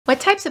What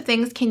types of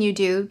things can you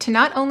do to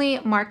not only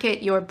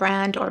market your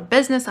brand or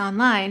business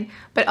online,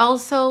 but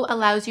also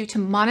allows you to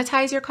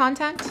monetize your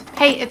content?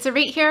 Hey, it's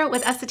Arit here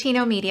with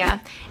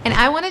Essetinomedia, and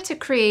I wanted to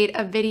create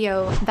a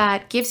video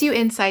that gives you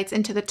insights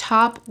into the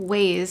top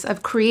ways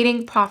of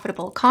creating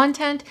profitable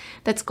content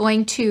that's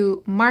going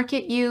to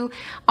market you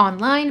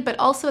online, but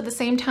also at the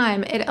same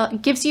time,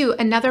 it gives you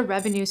another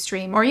revenue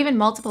stream or even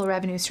multiple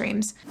revenue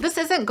streams. This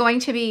isn't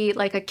going to be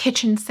like a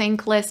kitchen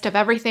sink list of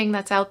everything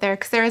that's out there,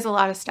 because there is a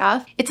lot of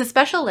stuff. It's a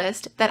special list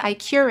that I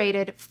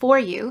curated for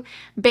you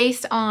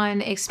based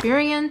on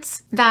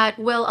experience that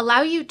will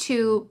allow you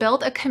to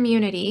build a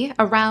community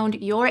around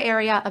your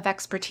area of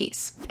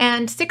expertise.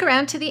 And stick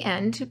around to the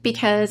end,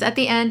 because at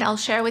the end I'll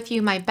share with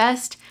you my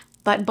best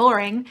but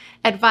boring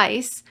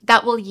advice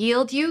that will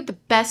yield you the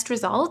best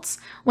results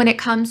when it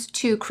comes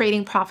to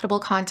creating profitable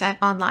content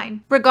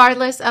online,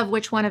 regardless of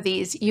which one of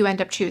these you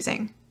end up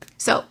choosing.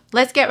 So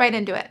let's get right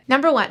into it.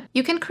 Number one,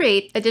 you can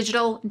create a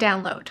digital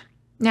download.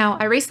 Now,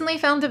 I recently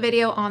filmed a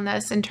video on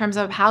this in terms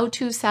of how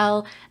to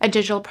sell a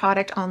digital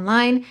product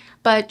online,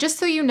 but just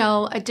so you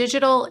know, a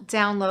digital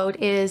download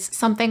is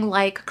something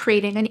like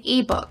creating an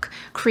ebook,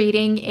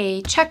 creating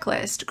a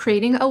checklist,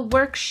 creating a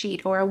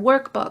worksheet or a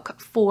workbook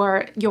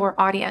for your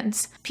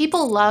audience.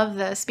 People love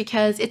this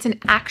because it's an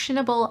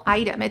actionable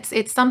item.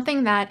 It's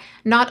something that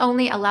not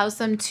only allows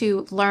them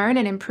to learn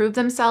and improve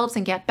themselves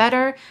and get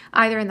better,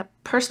 either in the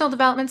personal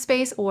development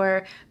space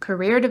or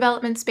career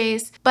development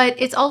space, but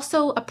it's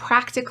also a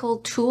practical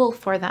tool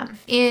for them.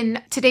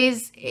 In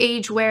today's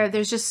age where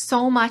there's just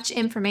so much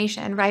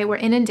information, right? We're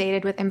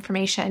inundated with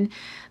information.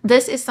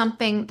 This is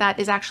something that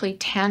is actually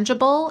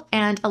tangible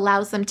and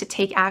allows them to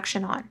take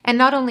action on. And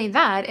not only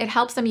that, it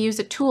helps them use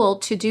a tool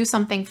to do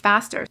something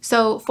faster.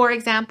 So for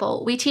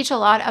example, we teach a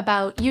lot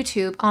about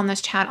YouTube on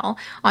this channel,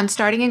 on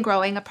starting and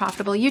growing a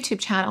profitable YouTube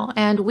channel.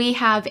 And we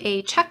have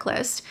a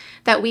checklist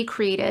that we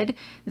created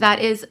that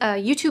is a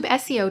YouTube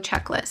SEO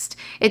checklist.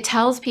 It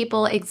tells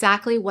people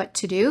exactly what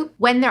to do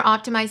when they're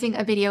optimizing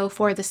a video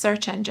for the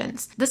search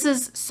engines. This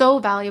is so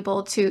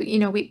valuable to,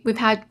 we've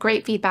had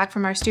great feedback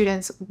from our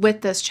students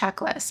with this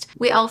checklist.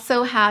 We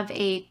also have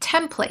a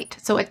template.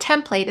 So a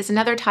template is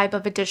another type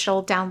of a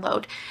digital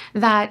download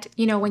that,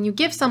 when you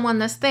give someone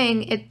this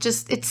thing,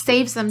 it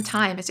saves them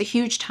time. It's a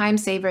huge time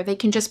saver. They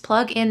can just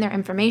plug in their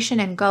information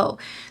and go.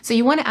 So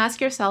you want to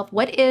ask yourself,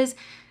 what is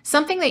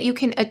something that you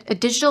can, a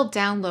digital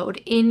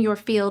download in your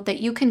field that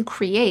you can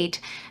create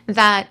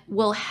that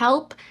will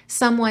help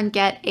someone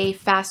get a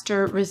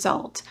faster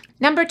result?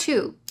 Number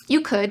two, you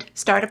could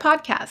start a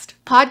podcast.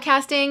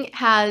 Podcasting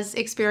has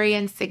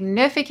experienced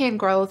significant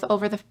growth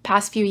over the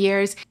past few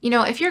years.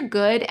 If you're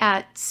good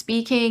at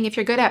speaking, if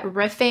you're good at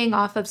riffing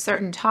off of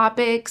certain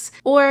topics,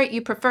 or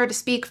you prefer to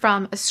speak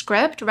from a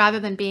script rather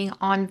than being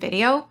on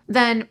video,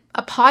 then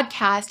a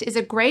podcast is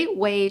a great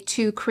way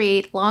to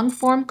create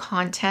long-form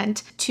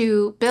content,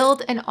 to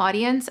build an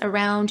audience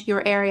around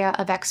your area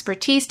of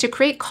expertise, to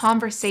create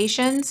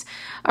conversations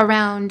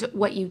around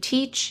what you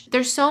teach.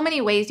 There's so many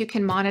ways you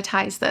can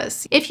monetize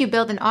this. If you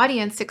build an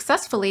audience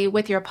successfully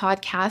with your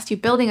podcast, you're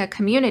building a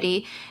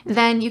community,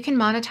 then you can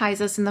monetize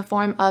this in the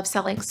form of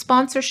selling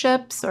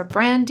sponsorships or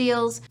brand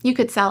deals. You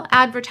could sell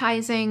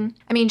advertising.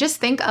 Just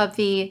think of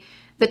the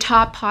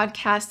top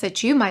podcasts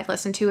that you might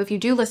listen to if you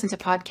do listen to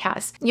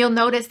podcasts. You'll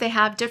notice they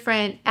have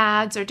different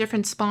ads or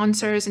different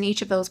sponsors in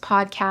each of those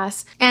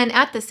podcasts. And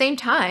at the same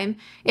time,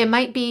 it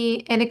might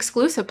be an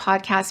exclusive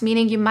podcast,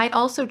 meaning you might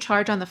also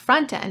charge on the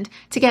front end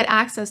to get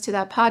access to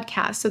that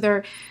podcast. So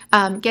they're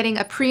getting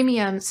a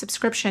premium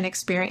subscription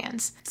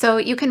experience. So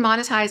you can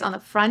monetize on the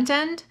front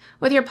end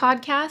with your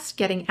podcast,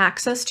 getting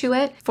access to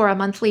it for a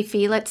monthly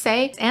fee, let's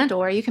say,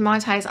 or you can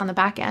monetize on the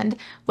back end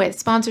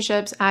with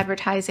sponsorships,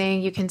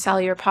 advertising. You can sell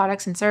your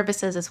products and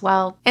services as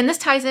well. And this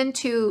ties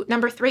into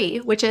number three,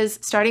 which is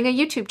starting a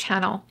YouTube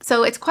channel.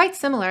 So it's quite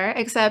similar,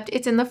 except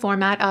it's in the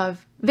format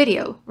of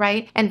video,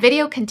 right? And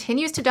video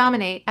continues to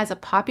dominate as a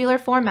popular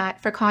format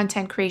for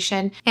content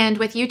creation. And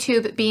with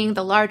YouTube being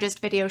the largest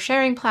video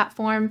sharing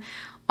platform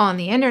on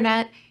the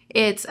internet,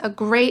 it's a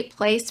great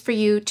place for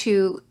you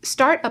to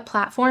start a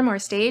platform or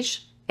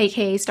stage,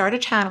 aka start a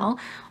channel,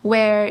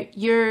 where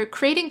you're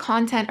creating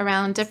content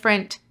around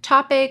different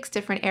topics,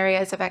 different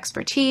areas of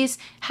expertise,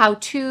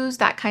 how-tos,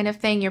 that kind of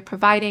thing.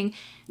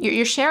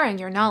 You're sharing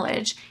your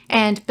knowledge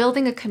and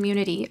building a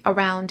community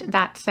around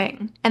that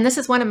thing. And this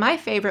is one of my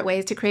favorite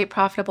ways to create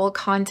profitable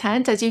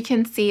content. As you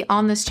can see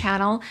on this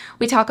channel,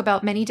 we talk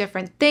about many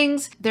different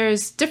things.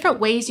 There's different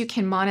ways you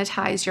can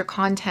monetize your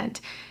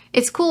content.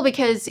 It's cool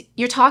because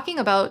you're talking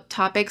about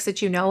topics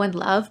that you know and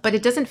love, but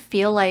it doesn't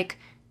feel like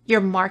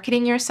you're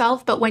marketing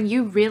yourself. But when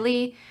you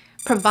really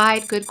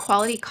provide good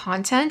quality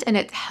content and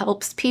it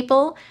helps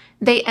people,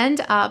 they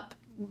end up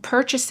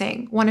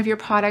purchasing one of your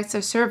products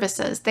or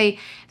services. They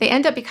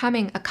end up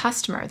becoming a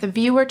customer. The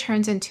viewer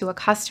turns into a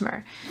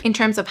customer in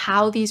terms of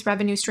how these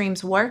revenue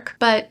streams work.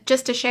 But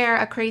just to share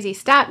a crazy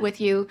stat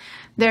with you,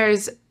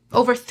 there's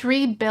over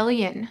 3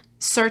 billion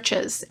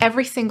searches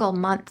every single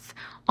month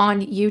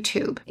on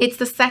YouTube. It's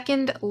the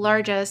second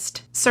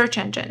largest search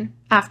engine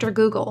after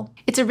Google.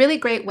 It's a really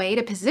great way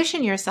to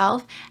position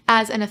yourself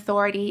as an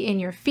authority in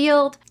your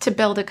field, to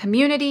build a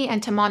community,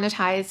 and to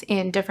monetize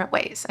in different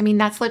ways. I mean,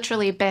 that's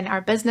literally been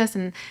our business,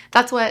 and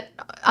that's what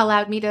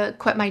allowed me to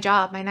quit my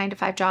job, my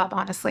 9-to-5 job,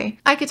 honestly.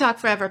 I could talk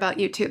forever about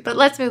YouTube, but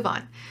let's move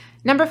on.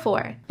 Number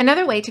 4,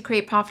 another way to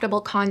create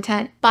profitable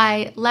content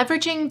by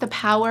leveraging the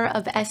power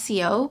of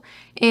SEO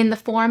in the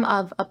form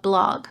of a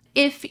blog.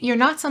 If you're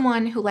not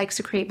someone who likes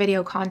to create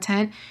video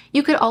content,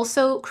 you could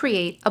also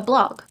create a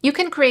blog. You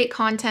can create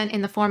content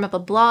in the form of a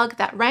blog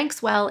that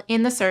ranks well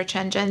in the search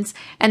engines,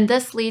 and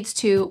this leads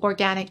to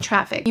organic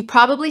traffic. You've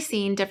probably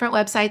seen different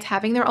websites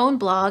having their own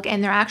blog,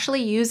 and they're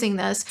actually using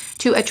this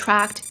to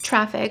attract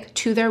traffic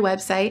to their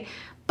website.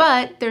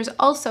 But there's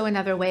also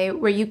another way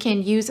where you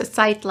can use a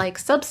site like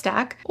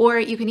Substack, or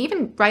you can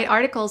even write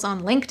articles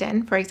on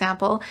LinkedIn, for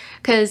example,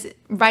 because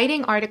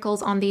writing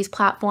articles on these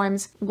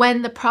platforms,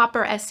 when the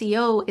proper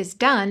SEO is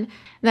done,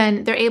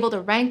 then they're able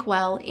to rank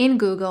well in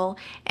Google.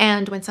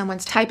 And when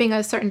someone's typing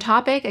a certain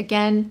topic,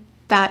 again,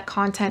 that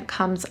content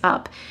comes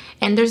up.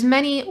 And there's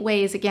many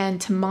ways, again,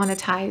 to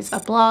monetize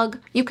a blog.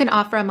 You can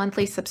offer a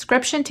monthly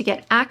subscription to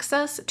get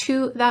access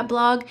to that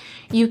blog.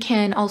 You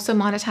can also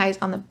monetize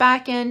on the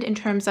back end in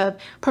terms of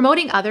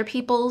promoting other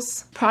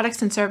people's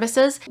products and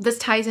services. This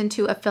ties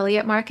into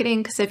affiliate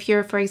marketing, because if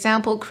you're, for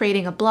example,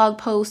 creating a blog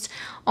post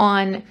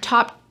on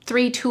top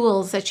 3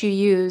 tools that you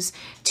use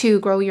to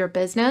grow your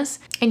business,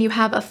 and you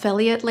have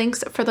affiliate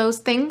links for those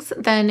things,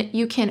 then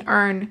you can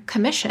earn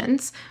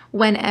commissions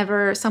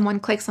whenever someone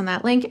clicks on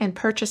that link and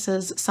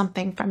purchases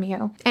something from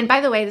you. And by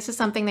the way, this is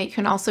something that you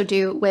can also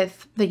do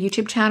with the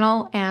YouTube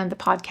channel and the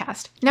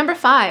podcast. Number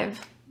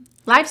 5,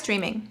 live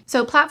streaming.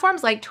 So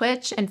platforms like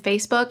Twitch and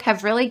Facebook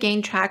have really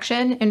gained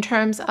traction in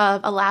terms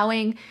of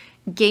allowing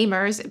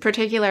gamers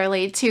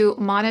particularly to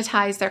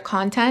monetize their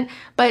content,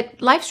 but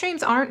live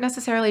streams aren't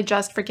necessarily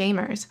just for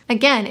gamers.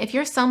 Again, if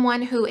you're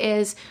someone who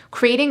is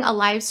creating a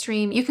live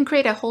stream, you can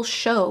create a whole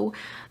show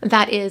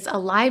that is a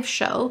live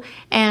show,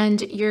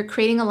 and you're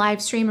creating a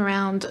live stream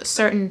around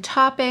certain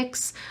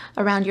topics,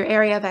 around your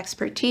area of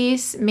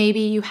expertise. Maybe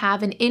you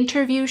have an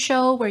interview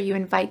show where you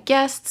invite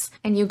guests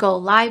and you go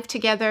live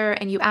together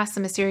and you ask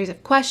them a series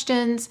of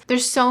questions.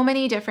 There's so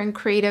many different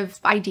creative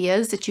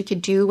ideas that you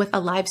could do with a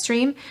live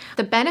stream.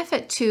 The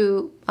benefit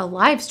to a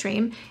live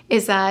stream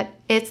is that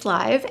it's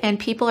live and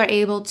people are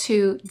able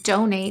to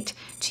donate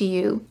to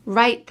you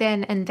right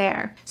then and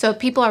there. So if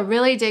people are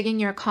really digging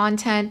your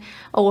content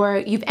or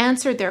you've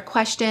answered their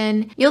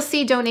question, you'll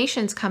see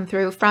donations come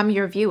through from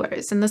your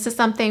viewers. And this is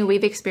something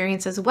we've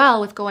experienced as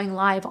well with going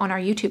live on our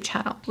YouTube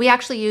channel. We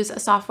actually use a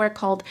software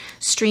called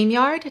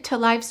StreamYard to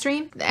live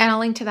stream, and I'll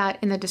link to that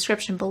in the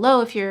description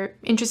below if you're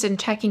interested in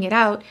checking it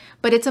out.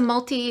 But it's a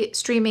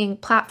multi-streaming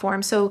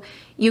platform, so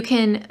you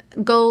can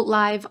go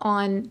live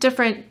on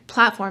different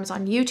platforms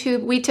on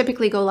YouTube. We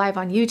typically go live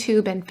on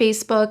YouTube and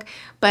Facebook,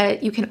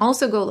 but you can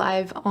also go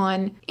live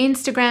on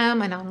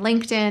Instagram and on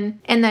LinkedIn.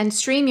 And then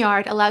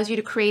StreamYard allows you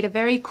to create a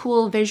very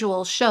cool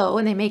visual show,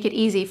 and they make it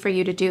easy for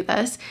you to do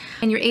this.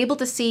 And you're able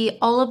to see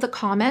all of the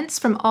comments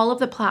from all of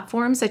the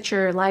platforms that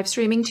you're live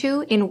streaming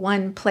to in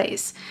one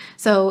place.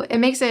 So it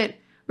makes it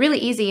really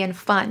easy and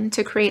fun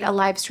to create a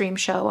live stream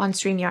show on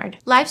StreamYard.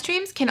 Live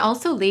streams can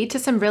also lead to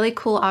some really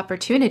cool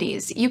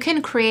opportunities. You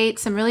can create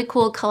some really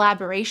cool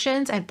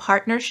collaborations and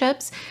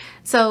partnerships.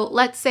 So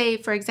let's say,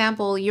 for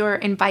example, you're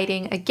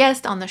inviting a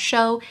guest on the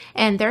show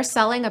and they're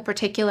selling a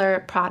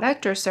particular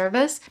product or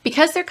service.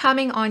 Because they're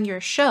coming on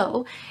your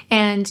show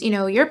and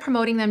you're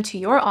promoting them to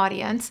your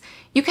audience,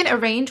 you can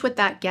arrange with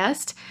that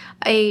guest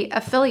a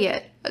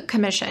affiliate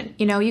commission.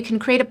 You can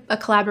create a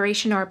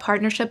collaboration or a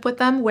partnership with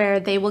them where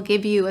they will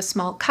give you a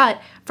small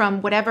cut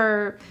from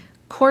whatever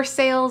course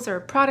sales or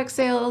product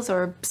sales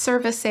or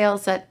service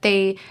sales that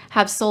they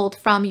have sold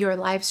from your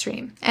live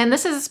stream. And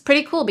this is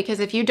pretty cool because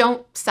if you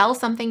don't sell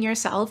something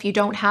yourself, you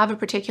don't have a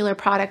particular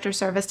product or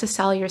service to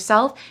sell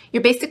yourself,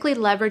 you're basically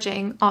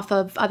leveraging off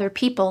of other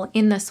people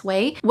in this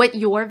way. What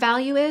your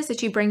value is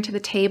that you bring to the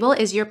table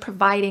is you're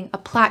providing a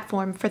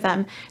platform for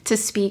them to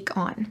speak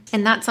on.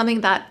 And that's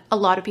something that a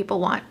lot of people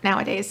want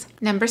nowadays.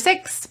 Number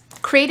 6,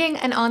 creating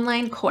an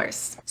online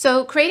course.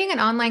 So creating an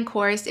online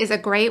course is a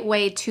great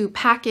way to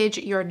package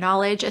your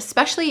knowledge,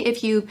 especially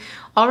if you've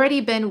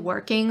already been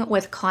working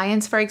with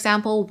clients, for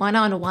example,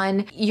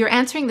 one-on-one. You're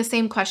answering the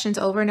same questions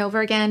over and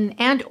over again,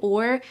 and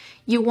or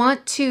you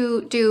want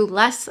to do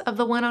less of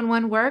the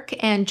one-on-one work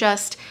and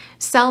just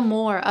sell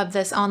more of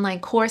this online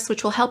course,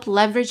 which will help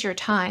leverage your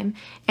time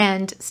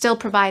and still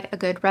provide a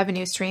good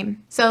revenue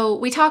stream. So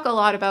we talk a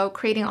lot about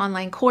creating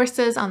online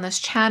courses on this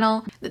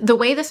channel. The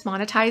way this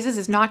monetizes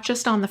is not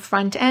just on the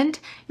front end,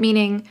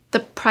 meaning the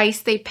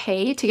price they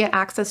pay to get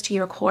access to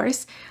your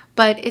course,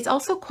 but it's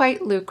also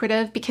quite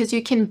lucrative because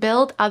you can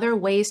build other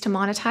ways to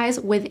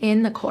monetize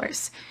within the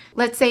course.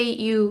 Let's say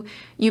you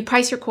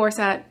price your course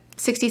at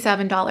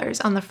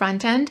 $67 on the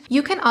front end.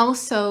 You can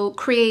also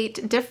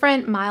create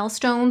different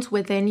milestones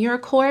within your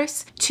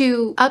course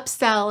to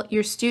upsell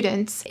your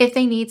students if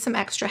they need some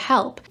extra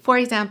help. For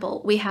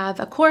example, we have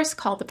a course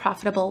called The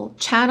Profitable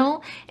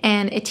Channel,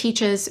 and it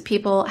teaches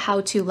people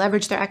how to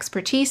leverage their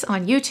expertise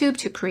on YouTube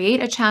to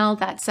create a channel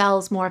that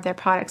sells more of their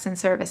products and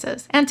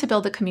services and to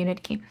build a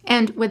community.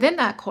 And within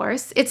that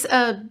course, it's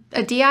a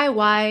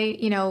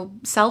DIY,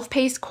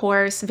 self-paced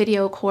course,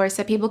 video course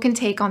that people can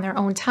take on their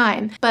own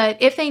time. But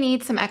if they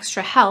need some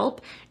extra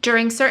help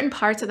during certain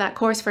parts of that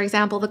course, for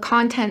example, the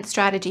content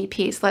strategy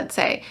piece, let's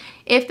say,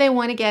 if they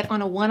want to get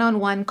on a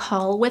one-on-one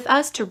call with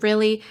us to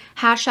really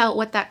hash out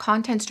what that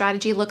content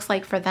strategy looks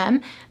like for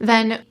them,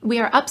 then we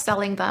are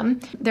upselling them.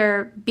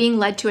 They're being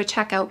led to a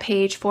checkout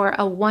page for a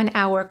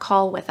 1-hour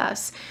call with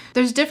us.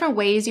 There's different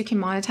ways you can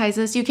monetize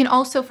this. You can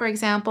also, for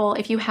example,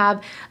 if you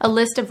have a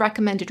list of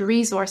recommended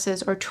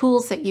resources or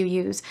tools that you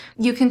use,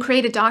 you can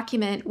create a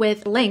document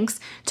with links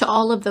to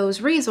all of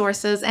those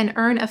resources and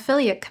earn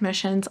affiliate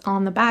commissions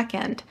on the back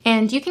end.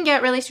 And you can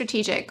get really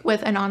strategic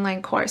with an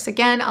online course.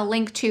 Again, I'll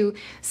link to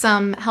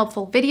some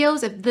helpful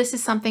videos if this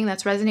is something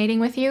that's resonating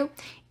with you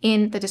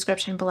in the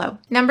description below.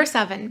 Number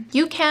 7,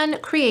 you can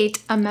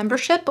create a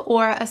membership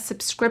or a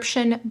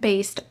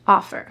subscription-based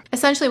offer.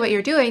 Essentially what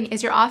you're doing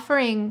is you're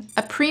offering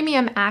a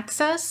premium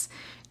access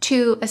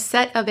to a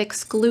set of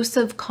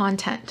exclusive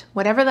content,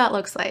 whatever that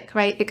looks like,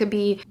 right? It could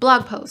be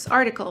blog posts,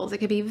 articles, it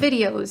could be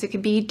videos, it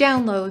could be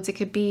downloads, it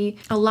could be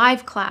a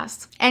live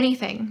class,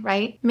 anything,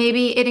 right?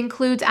 Maybe it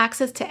includes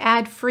access to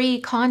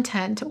ad-free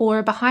content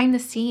or behind the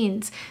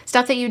scenes,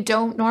 stuff that you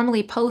don't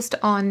normally post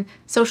on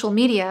social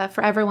media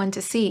for everyone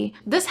to see.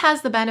 This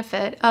has the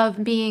benefit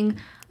of being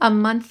a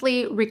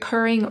monthly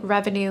recurring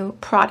revenue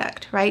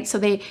product, right?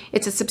 So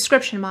it's a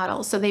subscription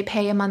model, so they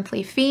pay a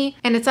monthly fee,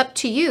 and it's up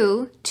to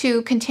you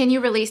to continue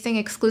releasing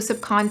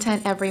exclusive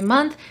content every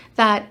month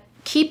that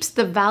keeps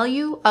the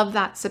value of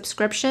that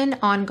subscription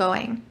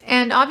ongoing.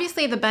 And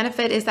obviously the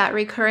benefit is that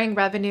recurring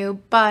revenue,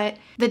 but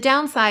the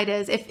downside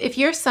is if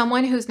you're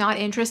someone who's not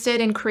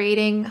interested in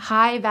creating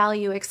high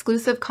value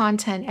exclusive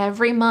content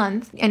every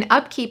month and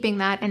upkeeping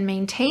that and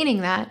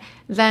maintaining that,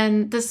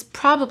 then this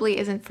probably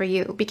isn't for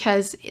you,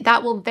 because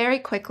that will very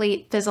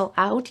quickly fizzle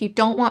out. You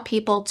don't want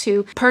people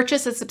to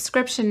purchase a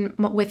subscription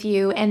with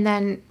you and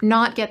then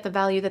not get the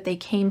value that they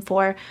came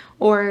for,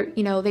 or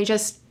they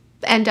just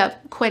end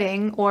up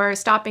quitting or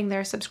stopping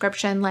their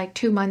subscription like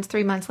 2 months,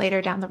 3 months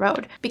later down the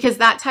road, because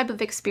that type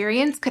of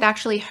experience could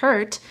actually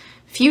hurt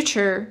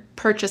future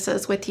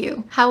purchases with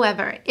you.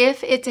 However,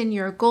 if it's in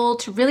your goal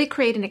to really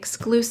create an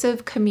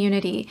exclusive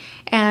community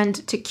and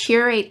to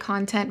curate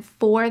content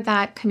for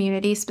that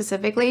community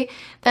specifically,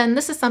 then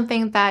this is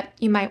something that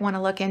you might want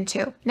to look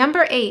into.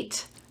 Number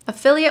 8,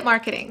 affiliate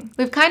marketing.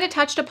 We've kind of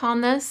touched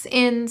upon this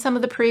in some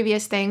of the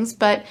previous things,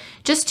 but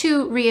just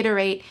to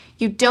reiterate,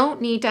 you don't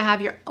need to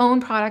have your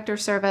own product or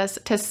service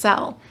to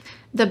sell.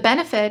 The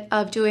benefit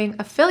of doing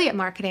affiliate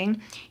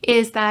marketing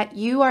is that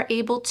you are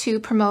able to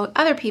promote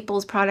other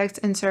people's products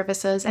and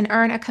services and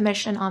earn a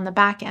commission on the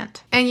back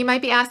end. And you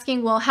might be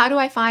asking, well, how do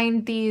I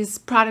find these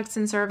products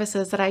and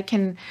services that I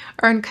can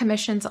earn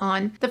commissions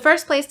on? The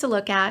first place to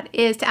look at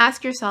is to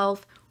ask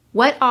yourself,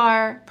 what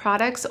are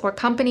products or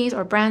companies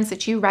or brands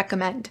that you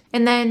recommend?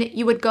 And then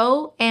you would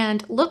go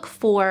and look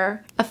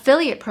for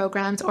affiliate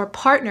programs or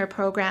partner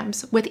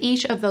programs with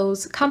each of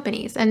those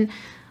companies. And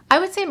I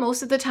would say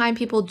most of the time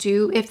people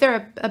do, if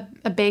they're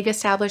a big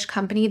established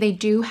company, they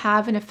do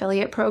have an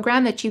affiliate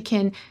program that you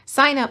can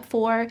sign up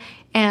for.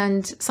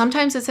 And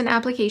sometimes it's an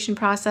application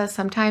process.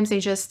 Sometimes they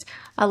just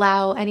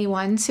allow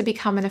anyone to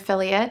become an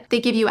affiliate.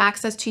 They give you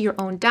access to your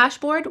own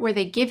dashboard where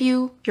they give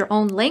you your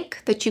own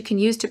link that you can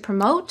use to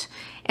promote.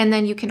 And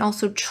then you can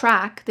also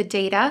track the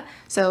data.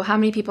 So how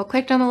many people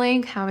clicked on the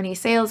link, how many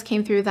sales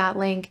came through that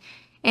link.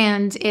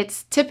 And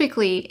it's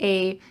typically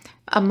a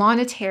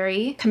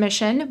monetary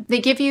commission.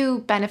 They give you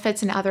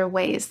benefits in other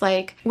ways.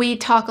 Like, we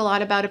talk a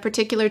lot about a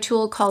particular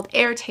tool called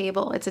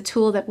Airtable. It's a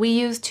tool that we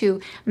use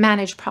to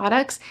manage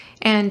products.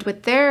 And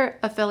with their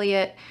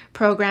affiliate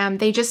program,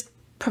 they just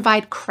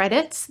provide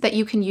credits that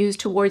you can use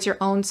towards your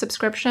own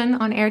subscription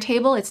on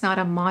Airtable. It's not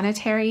a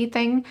monetary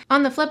thing.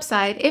 On the flip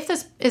side, if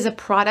this is a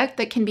product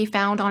that can be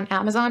found on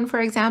Amazon, for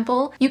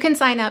example, you can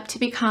sign up to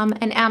become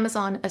an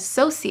Amazon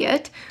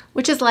associate,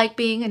 which is like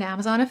being an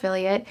Amazon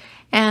affiliate.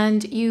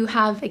 And you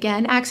have,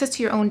 again, access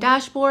to your own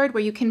dashboard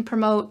where you can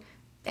promote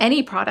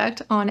any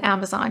product on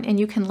Amazon. And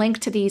you can link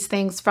to these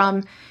things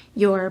from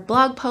your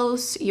blog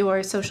posts,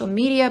 your social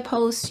media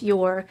posts,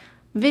 your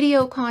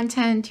video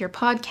content, your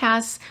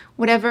podcasts,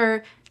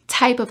 whatever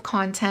type of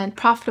content,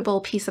 profitable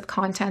piece of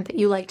content that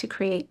you like to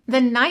create. The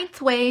 9th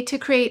way to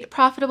create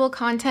profitable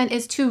content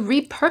is to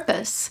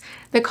repurpose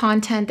the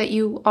content that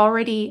you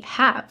already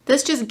have.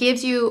 This just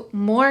gives you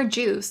more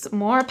juice,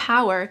 more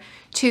power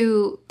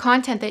to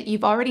content that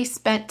you've already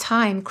spent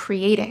time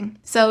creating.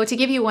 So to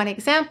give you one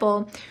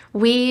example,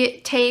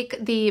 we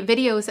take the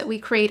videos that we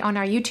create on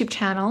our YouTube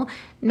channel,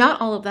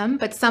 not all of them,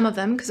 but some of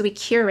them, because we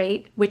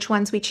curate which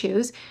ones we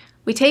choose.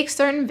 We take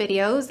certain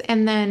videos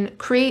and then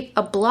create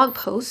a blog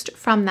post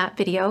from that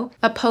video,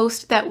 a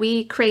post that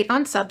we create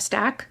on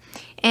Substack,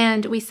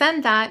 and we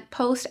send that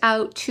post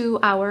out to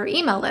our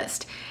email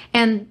list.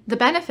 And the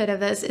benefit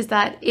of this is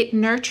that it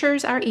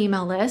nurtures our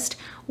email list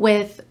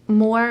with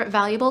more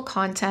valuable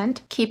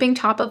content, keeping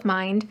top of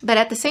mind, but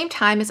at the same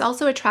time is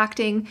also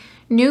attracting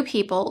new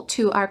people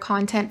to our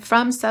content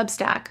from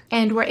Substack.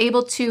 And we're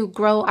able to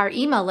grow our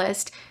email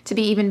list to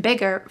be even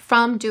bigger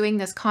from doing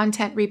this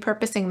content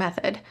repurposing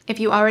method. If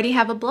you already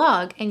have a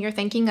blog and you're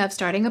thinking of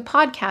starting a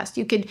podcast,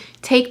 you could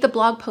take the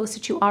blog posts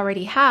that you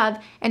already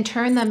have and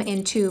turn them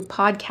into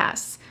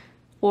podcasts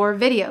or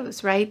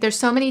videos, right? There's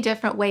so many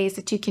different ways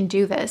that you can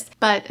do this,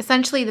 but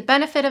essentially the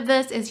benefit of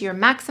this is you're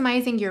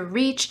maximizing your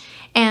reach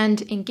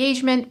and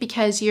engagement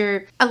because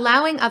you're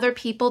allowing other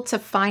people to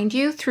find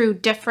you through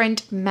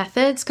different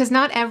methods, because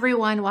not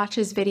everyone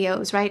watches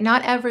videos, right?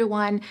 Not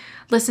everyone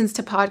listens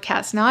to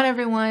podcasts. Not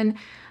everyone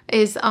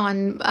is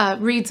on,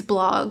 reads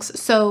blogs.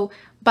 So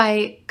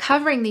by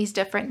covering these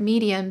different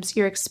mediums,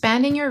 you're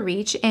expanding your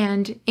reach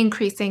and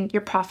increasing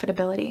your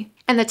profitability.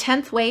 And the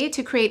 10th way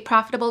to create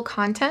profitable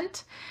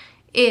content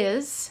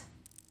is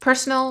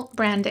personal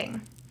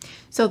branding.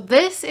 So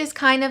this is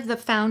kind of the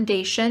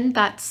foundation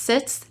that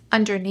sits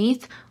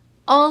underneath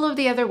all of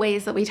the other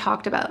ways that we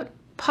talked about.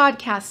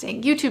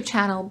 Podcasting, YouTube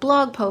channel,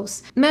 blog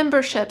posts,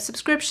 membership,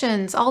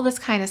 subscriptions, all this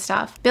kind of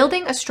stuff.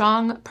 Building a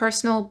strong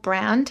personal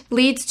brand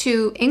leads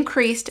to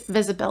increased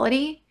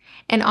visibility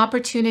and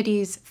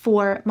opportunities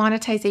for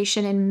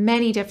monetization in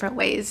many different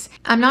ways.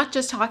 I'm not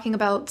just talking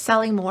about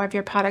selling more of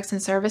your products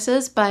and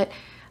services, but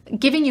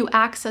giving you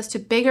access to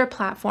bigger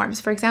platforms,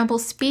 for example,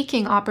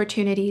 speaking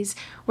opportunities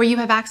where you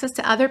have access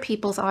to other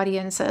people's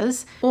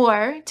audiences,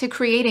 or to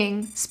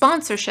creating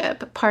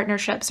sponsorship,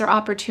 partnerships, or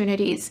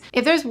opportunities.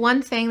 If there's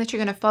one thing that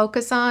you're going to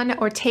focus on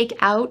or take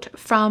out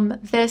from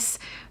this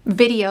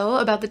video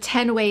about the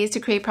 10 ways to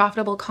create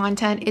profitable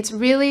content, it's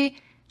really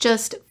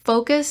just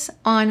focus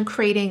on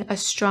creating a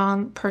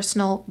strong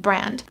personal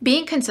brand.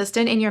 Being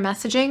consistent in your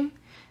messaging,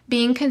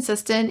 being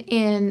consistent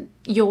in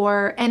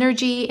your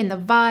energy, in the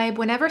vibe,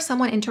 whenever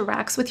someone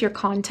interacts with your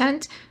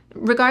content,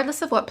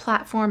 regardless of what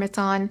platform it's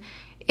on,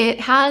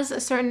 it has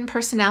a certain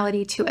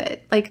personality to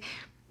it. Like,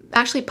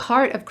 actually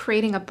part of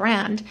creating a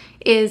brand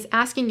is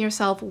asking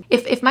yourself,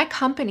 if my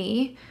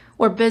company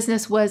or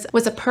business was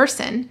a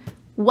person,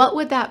 what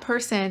would that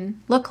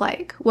person look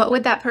like? What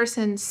would that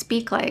person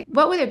speak like?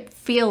 What would it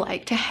feel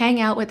like to hang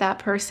out with that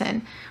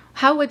person?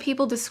 How would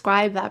people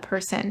describe that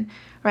person,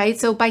 right?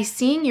 So by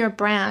seeing your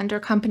brand or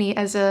company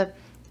as a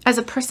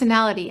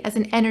personality, as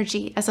an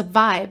energy, as a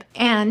vibe,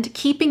 and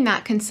keeping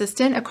that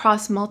consistent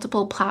across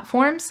multiple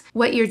platforms,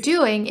 what you're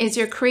doing is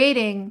you're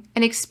creating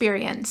an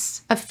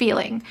experience, a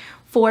feeling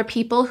for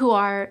people who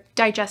are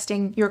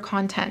digesting your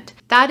content.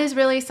 That is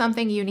really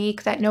something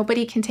unique that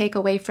nobody can take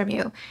away from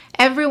you.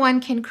 Everyone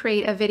can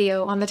create a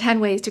video on the 10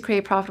 ways to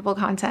create profitable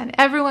content.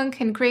 Everyone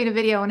can create a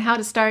video on how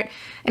to start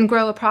and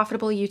grow a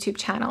profitable YouTube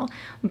channel.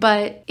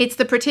 But it's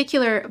the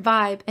particular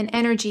vibe and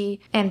energy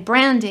and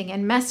branding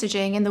and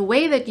messaging and the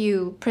way that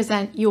you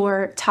present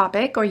your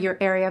topic or your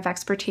area of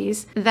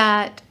expertise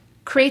that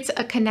creates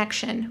a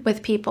connection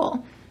with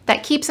people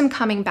that keeps them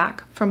coming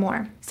back for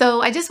more.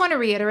 So I just want to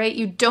reiterate,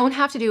 you don't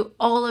have to do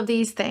all of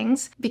these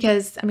things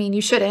because, I mean,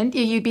 you shouldn't.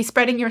 You'd be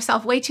spreading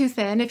yourself way too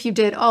thin if you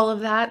did all of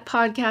that,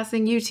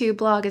 podcasting, YouTube,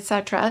 blog,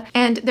 etc.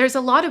 And there's a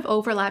lot of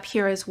overlap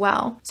here as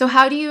well. So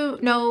how do you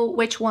know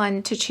which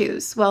one to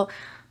choose? Well,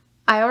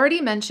 I already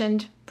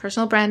mentioned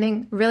personal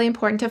branding, really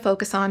important to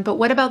focus on, but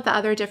what about the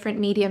other different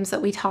mediums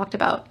that we talked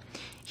about?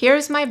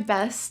 Here's my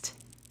best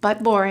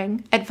but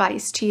boring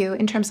advice to you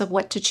in terms of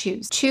what to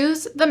choose.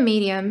 Choose the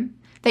medium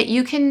that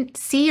you can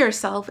see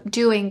yourself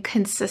doing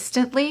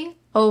consistently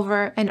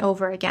over and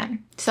over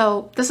again.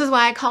 So this is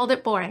why I called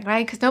it boring,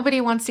 right? Because nobody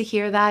wants to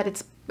hear that.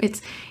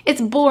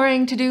 It's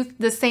boring to do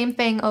the same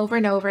thing over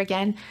and over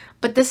again.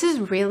 But this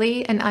is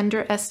really an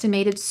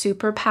underestimated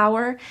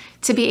superpower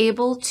to be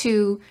able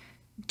to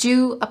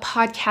do a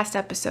podcast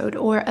episode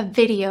or a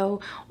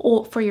video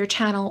or for your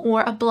channel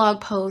or a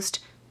blog post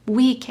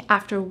week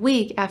after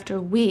week after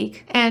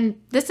week. And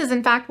this is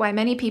in fact why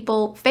many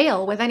people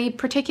fail with any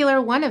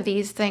particular one of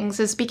these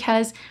things, is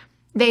because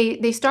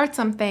they start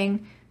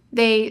something,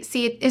 they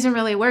see it isn't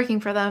really working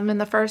for them in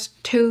the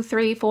first 2,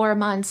 3, 4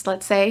 months,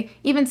 let's say,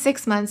 even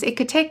 6 months. It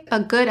could take a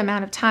good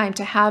amount of time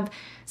to have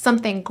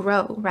something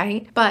grow,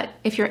 right? But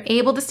if you're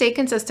able to stay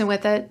consistent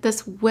with it,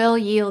 this will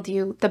yield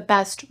you the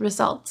best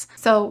results.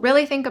 So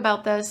really think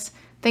about this.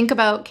 Think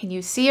about, can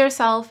you see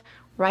yourself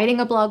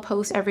writing a blog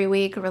post every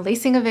week,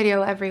 releasing a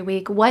video every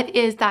week? What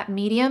is that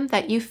medium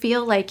that you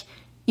feel like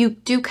you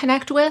do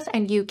connect with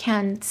and you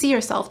can see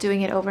yourself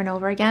doing it over and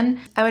over again?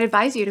 I would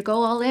advise you to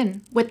go all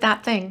in with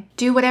that thing.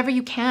 Do whatever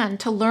you can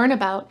to learn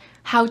about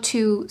how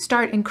to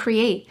start and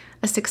create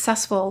a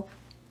successful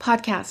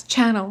podcast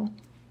channel,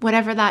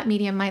 whatever that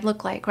medium might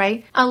look like,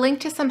 right? I'll link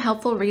to some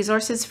helpful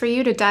resources for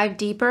you to dive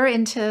deeper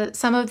into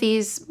some of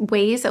these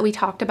ways that we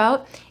talked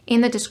about in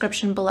the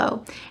description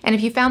below. And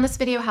if you found this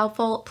video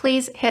helpful,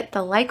 please hit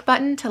the like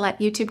button to let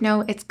YouTube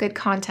know it's good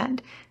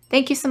content.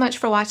 Thank you so much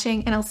for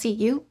watching, and I'll see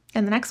you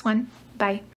in the next one. Bye.